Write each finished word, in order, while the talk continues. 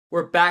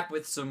We're back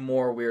with some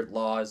more weird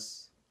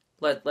laws.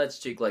 Let's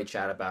Chicle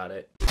chat about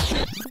it.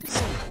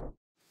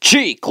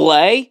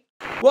 Chicle?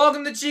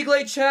 Welcome to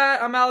Chicle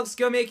Chat. I'm Alex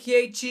Gummy,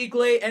 aka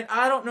Chicle, and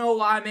I don't know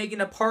why I'm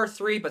making a part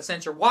 3, but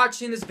since you're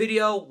watching this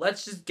video,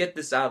 let's just get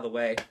this out of the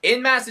way.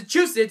 In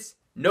Massachusetts,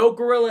 no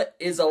gorilla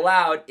is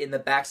allowed in the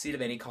backseat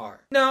of any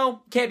car.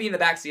 No, can't be in the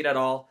backseat at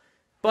all,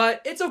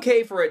 but it's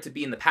okay for it to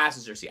be in the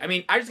passenger seat. I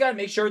mean, I just gotta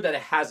make sure that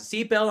it has a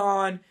seatbelt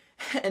on,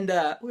 and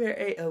we're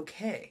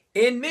a-okay.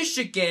 In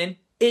Michigan,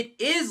 it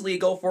is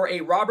legal for a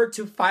robber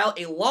to file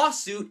a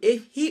lawsuit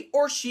if he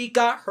or she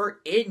got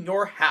hurt in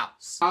your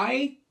house.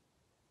 I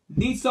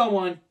need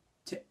someone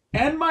to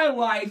end my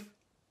life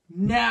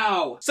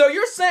now. So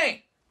you're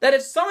saying that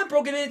if someone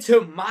broke into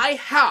my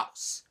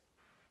house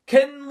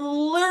can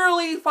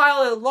literally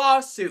file a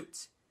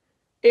lawsuit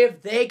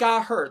if they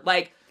got hurt?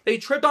 Like, they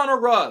tripped on a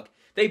rug,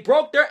 they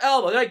broke their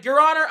elbow, they're like,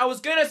 Your Honor, I was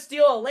gonna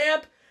steal a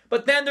lamp,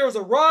 but then there was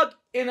a rug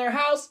in their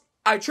house,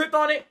 I tripped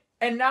on it,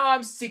 and now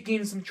I'm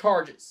seeking some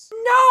charges.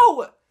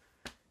 No!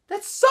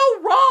 That's so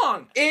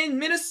wrong! In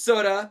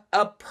Minnesota,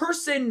 a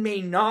person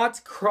may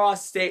not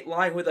cross state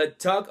line with a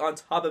duck on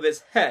top of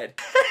his head.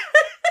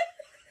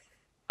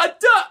 A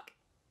duck!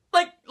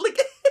 Like,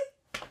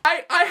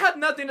 I have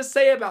nothing to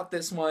say about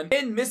this one.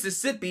 In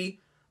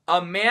Mississippi,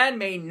 a man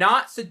may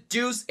not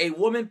seduce a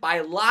woman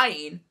by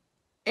lying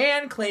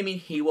and claiming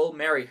he will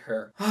marry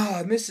her.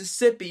 Ah,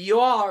 Mississippi, you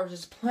all are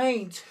just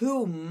playing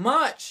too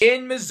much.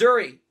 In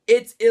Missouri,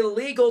 it's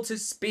illegal to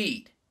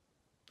speed.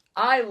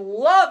 I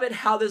love it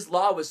how this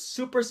law was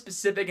super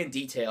specific and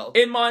detailed.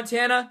 In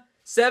Montana,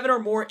 7 or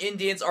more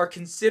Indians are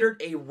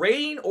considered a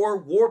raiding or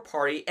war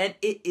party, and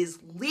it is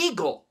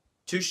legal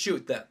to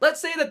shoot them.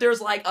 Let's say that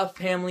there's like a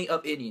family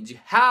of Indians. You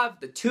have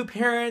the 2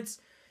 parents,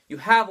 you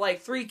have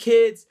like 3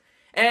 kids,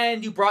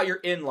 and you brought your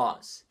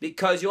in-laws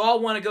because you all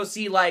want to go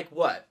see like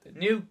what? The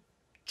new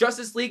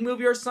Justice League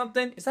movie or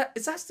something? Is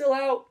that still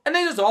out? And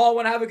they just all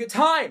want to have a good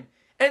time.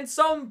 And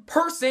some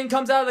person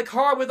comes out of the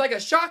car with like a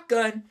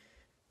shotgun,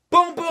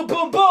 boom, boom,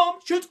 boom, boom,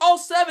 shoots all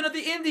 7 of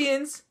the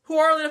Indians who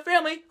are in a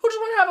family who just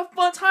want to have a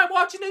fun time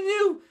watching the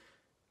new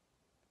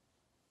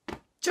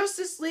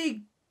Justice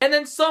League. And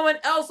then someone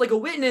else, like a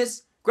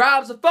witness,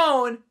 grabs a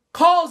phone,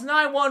 calls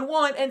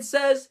 911 and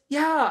says,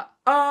 yeah,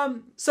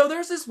 so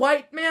there's this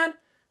white man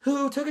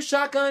who took a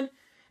shotgun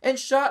and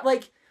shot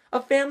like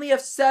a family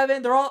of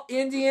 7. They're all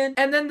Indian.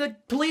 And then the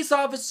police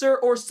officer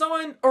or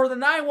someone or the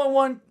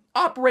 911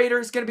 operator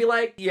is going to be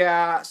like,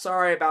 yeah,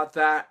 sorry about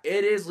that.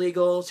 It is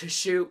legal to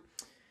shoot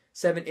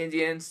 7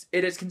 Indians.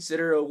 It is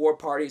considered a war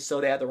party, so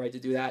they have the right to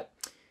do that.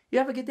 You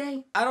have a good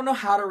day. I don't know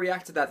how to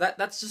react to that.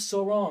 That's just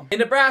so wrong. In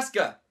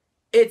Nebraska,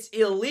 it's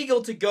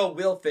illegal to go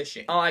whale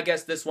fishing. Oh, I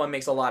guess this one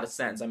makes a lot of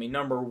sense. I mean,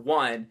 number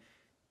 1,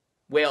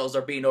 whales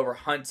are being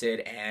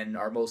overhunted and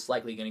are most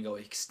likely going to go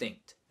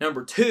extinct.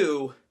 Number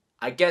 2,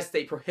 I guess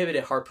they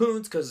prohibited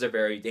harpoons because they're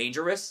very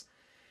dangerous.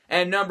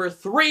 And number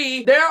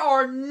 3, there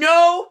are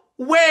no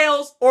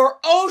whales or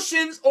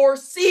oceans or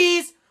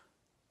seas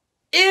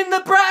in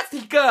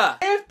Nebraska.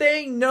 If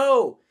they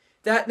know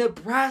that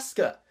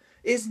Nebraska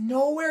is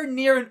nowhere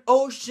near an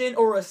ocean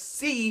or a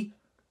sea,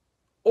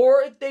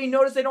 or if they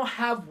notice they don't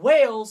have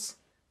whales,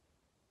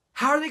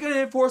 how are they going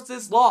to enforce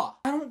this law?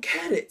 I don't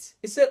get it.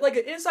 Is it like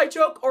an inside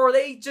joke, or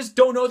they just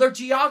don't know their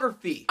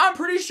geography? I'm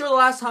pretty sure the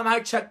last time I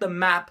checked the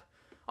map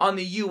on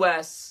the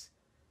U.S.,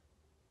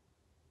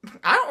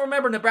 I don't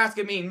remember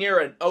Nebraska being near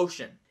an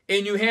ocean.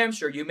 In New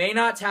Hampshire, you may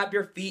not tap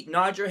your feet,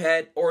 nod your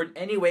head, or in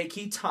any way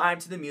keep time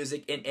to the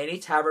music in any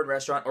tavern,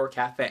 restaurant, or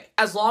cafe.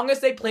 As long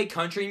as they play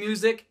country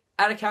music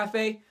at a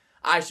cafe,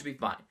 I should be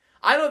fine.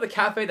 I know the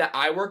cafe that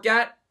I work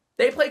at,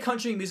 they play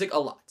country music a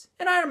lot.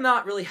 And I am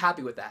not really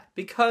happy with that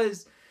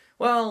because,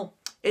 well,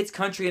 it's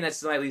country and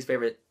that's my least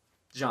favorite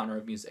genre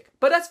of music.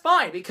 But that's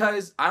fine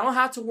because I don't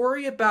have to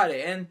worry about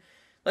it. And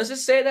let's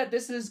just say that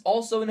this is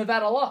also a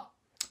Nevada law.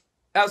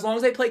 As long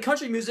as they play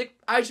country music,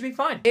 I should be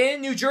fine.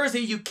 In New Jersey,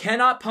 you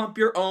cannot pump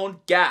your own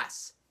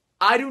gas.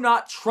 I do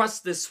not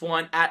trust this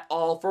one at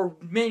all for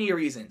many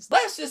reasons.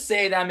 Let's just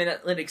say that I'm in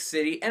Atlantic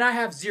City and I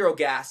have 0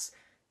 gas.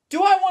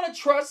 Do I want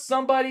to trust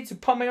somebody to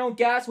pump my own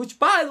gas? Which,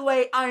 by the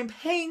way, I'm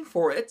paying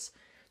for it.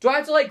 Do I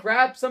have to, like,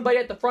 grab somebody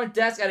at the front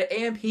desk at an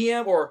AM,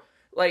 PM, or,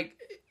 like,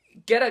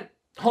 get a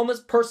homeless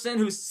person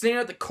who's sitting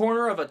at the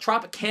corner of a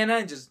Tropicana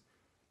and just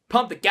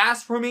pump the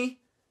gas for me?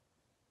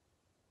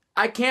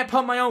 I can't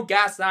pump my own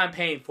gas that I'm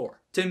paying for.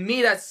 To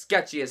me, that's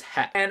sketchy as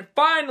heck. And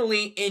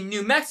finally, in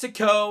New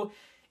Mexico,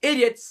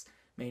 idiots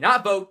may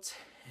not vote.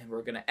 And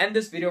we're going to end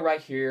this video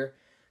right here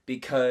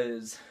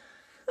because...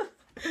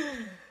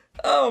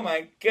 oh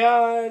my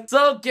god.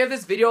 So give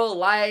this video a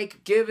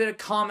like, give it a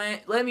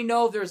comment. Let me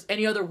know if there's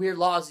any other weird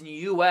laws in the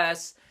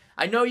US.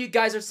 I know you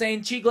guys are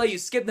saying, Chicle, you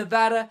skipped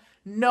Nevada.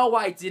 No,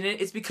 I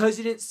didn't. It's because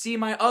you didn't see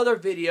my other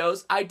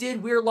videos. I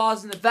did weird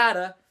laws in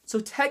Nevada. So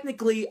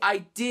technically,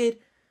 I did...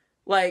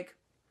 like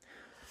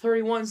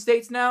 31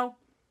 states now.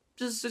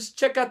 Just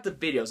check out the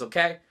videos,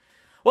 okay?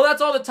 Well,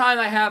 that's all the time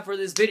I have for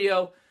this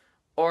video,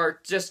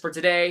 or just for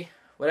today,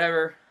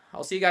 whatever.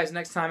 I'll see you guys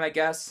next time, I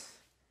guess.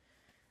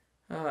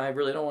 I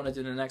really don't want to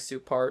do the next 2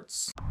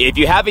 parts. If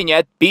you haven't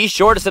yet, be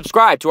sure to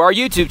subscribe to our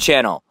YouTube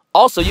channel.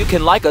 Also, you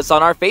can like us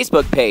on our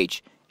Facebook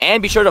page.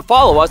 And be sure to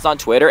follow us on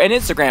Twitter and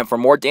Instagram for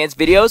more dance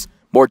videos,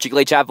 more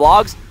Chicle Chat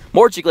vlogs,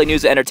 more Chicle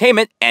news and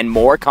entertainment, and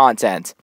more content.